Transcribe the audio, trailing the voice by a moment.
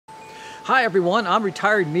Hi everyone, I'm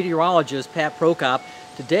retired meteorologist Pat Prokop.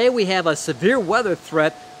 Today we have a severe weather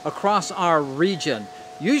threat across our region.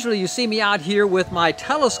 Usually you see me out here with my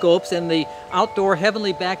telescopes in the outdoor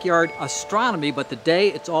Heavenly Backyard Astronomy, but today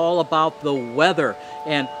it's all about the weather.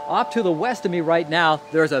 And off to the west of me right now,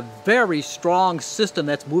 there's a very strong system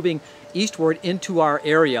that's moving eastward into our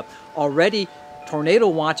area. Already tornado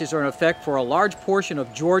watches are in effect for a large portion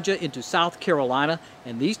of Georgia into South Carolina,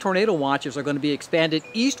 and these tornado watches are going to be expanded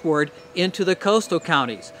eastward into the coastal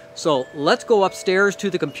counties. So let's go upstairs to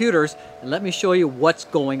the computers and let me show you what's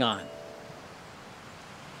going on.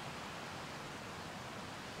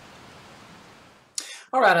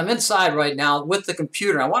 All right, I'm inside right now with the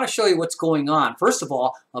computer. I want to show you what's going on. First of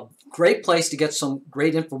all, a great place to get some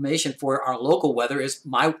great information for our local weather is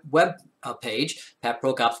my web page, Pat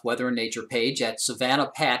Prokop's Weather and Nature page at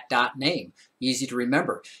savannahpat.name. Easy to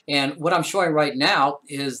remember. And what I'm showing right now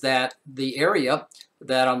is that the area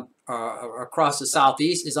that I'm across the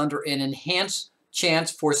southeast is under an enhanced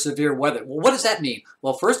chance for severe weather. Well, what does that mean?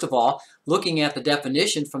 Well, first of all, looking at the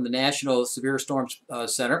definition from the National Severe Storms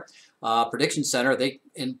Center, Prediction Center, they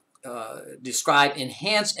describe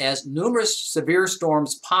enhanced as numerous severe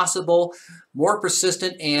storms possible, more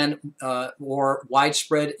persistent and more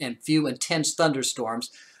widespread, and few intense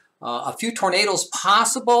thunderstorms. A few tornadoes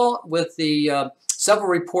possible, with the several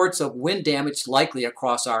reports of wind damage likely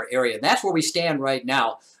across our area. And that's where we stand right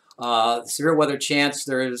now. Severe weather chance,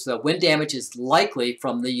 there's wind damage is likely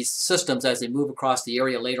from these systems as they move across the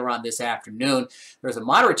area later on this afternoon. There's a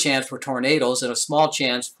moderate chance for tornadoes and a small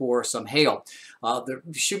chance for some hail. There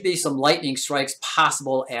should be some lightning strikes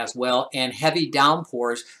possible as well, and heavy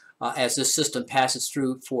downpours as this system passes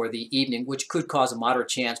through for the evening, which could cause a moderate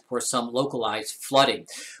chance for some localized flooding.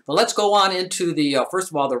 But let's go on into the,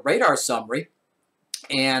 first of all, the radar summary.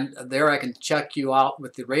 And there I can check you out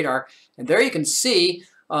with the radar. And there you can see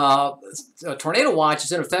a tornado watch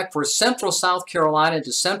is in effect for central South Carolina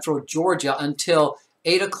to central Georgia until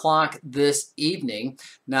 8 o'clock this evening.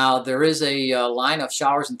 Now, there is a line of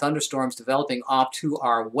showers and thunderstorms developing off to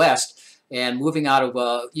our west and moving out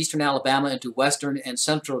of eastern Alabama into western and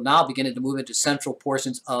central, now beginning to move into central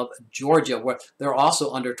portions of Georgia, where they're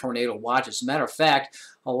also under tornado watches. As a matter of fact,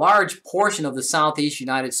 a large portion of the southeast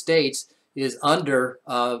United States is under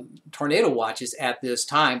tornado watches at this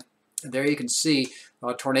time. There you can see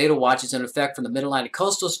tornado watches in effect from the mid-Atlantic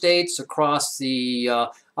coastal states across the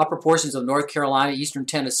upper portions of North Carolina, eastern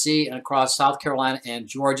Tennessee, and across South Carolina and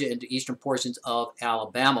Georgia into eastern portions of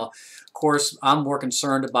Alabama. Of course, I'm more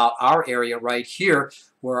concerned about our area right here,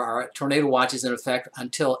 where our tornado watch is in effect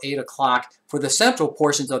until 8 o'clock for the central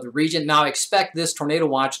portions of the region. Now, expect this tornado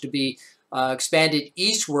watch to be expanded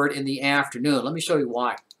eastward in the afternoon. Let me show you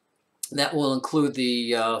why. That will include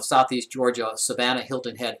the southeast Georgia, Savannah,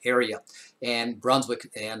 Hilton Head area, and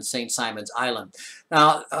Brunswick and St. Simons Island.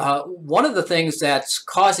 Now, one of the things that's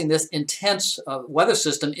causing this intense weather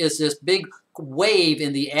system is this big wave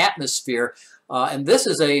in the atmosphere. And this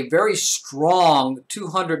is a very strong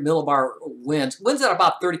 200 millibar winds at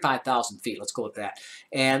about 35,000 feet. Let's go with that.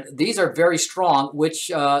 And these are very strong, which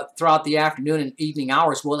throughout the afternoon and evening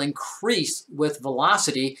hours will increase with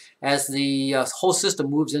velocity as the whole system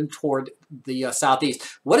moves in toward the southeast.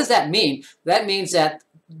 What does that mean? That means that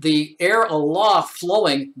the air aloft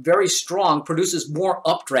flowing very strong produces more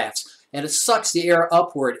updrafts, and it sucks the air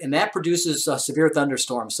upward, and that produces severe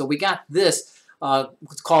thunderstorms. So we got this.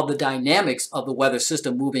 What's called the dynamics of the weather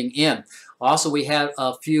system moving in. Also, we have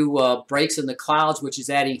a few breaks in the clouds, which is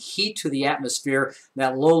adding heat to the atmosphere.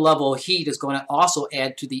 That low-level heat is going to also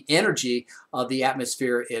add to the energy of the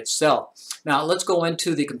atmosphere itself. Now, let's go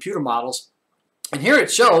into the computer models. And here it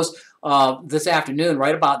shows this afternoon,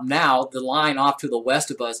 right about now, the line off to the west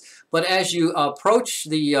of us. But as you approach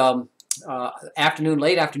the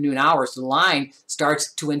late afternoon hours, the line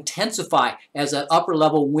starts to intensify as that upper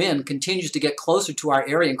level wind continues to get closer to our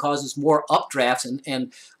area and causes more updrafts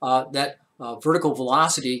and that vertical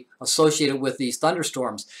velocity associated with these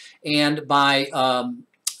thunderstorms. And by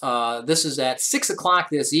this is at 6 o'clock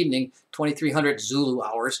this evening, 2300 Zulu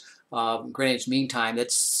hours, Greenwich Mean Time.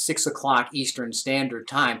 That's 6 o'clock Eastern Standard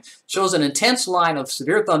Time. Shows an intense line of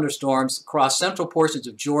severe thunderstorms across central portions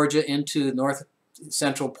of Georgia into north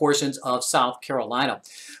central portions of South Carolina.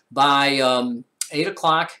 By 8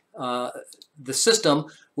 o'clock, the system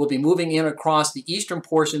will be moving in across the eastern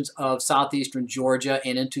portions of southeastern Georgia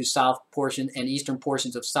and into south portion and eastern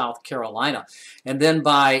portions of South Carolina. And then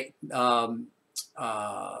by,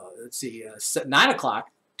 let's see, 9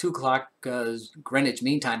 o'clock, 2 o'clock Greenwich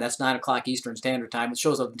Mean Time, that's 9 o'clock Eastern Standard Time. It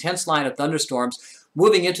shows an intense line of thunderstorms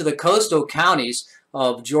moving into the coastal counties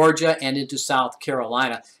of Georgia and into South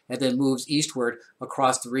Carolina, and then moves eastward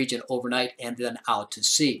across the region overnight and then out to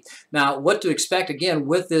sea. Now, what to expect again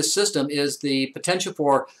with this system is the potential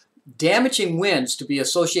for damaging winds to be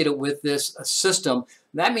associated with this system.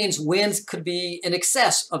 That means winds could be in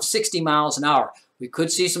excess of 60 miles an hour. We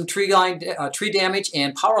could see some tree damage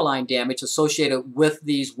and power line damage associated with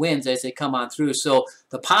these winds as they come on through. So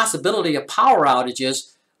the possibility of power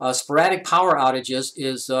outages, sporadic power outages,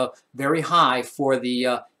 is very high for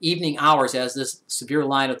the evening hours as this severe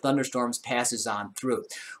line of thunderstorms passes on through.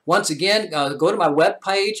 Once again, go to my web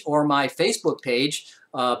page or my Facebook page,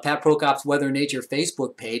 Pat Prokop's Weather and Nature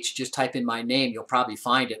Facebook page. Just type in my name, you'll probably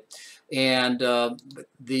find it. And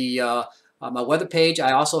my weather page,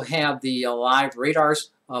 I also have the live radars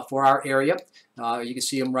for our area. You can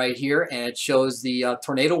see them right here, and it shows the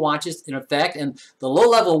tornado watches in effect and the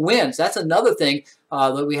low-level winds. That's another thing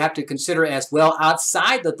that we have to consider as well.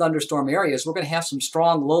 Outside the thunderstorm areas, we're going to have some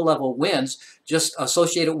strong low-level winds just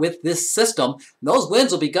associated with this system. And those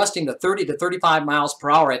winds will be gusting to 30 to 35 miles per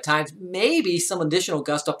hour at times, maybe some additional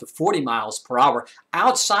gust up to 40 miles per hour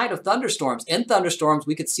outside of thunderstorms. In thunderstorms,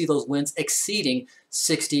 we could see those winds exceeding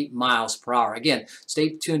 60 miles per hour. Again, stay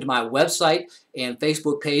tuned to my website and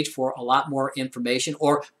Facebook page for a lot more information,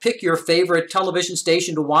 or pick your favorite television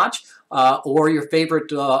station to watch or your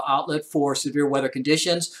favorite outlet for severe weather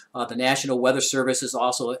conditions. The National Weather Service is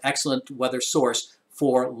also an excellent weather source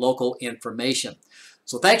for local information.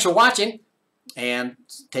 So thanks for watching, and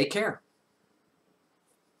take care.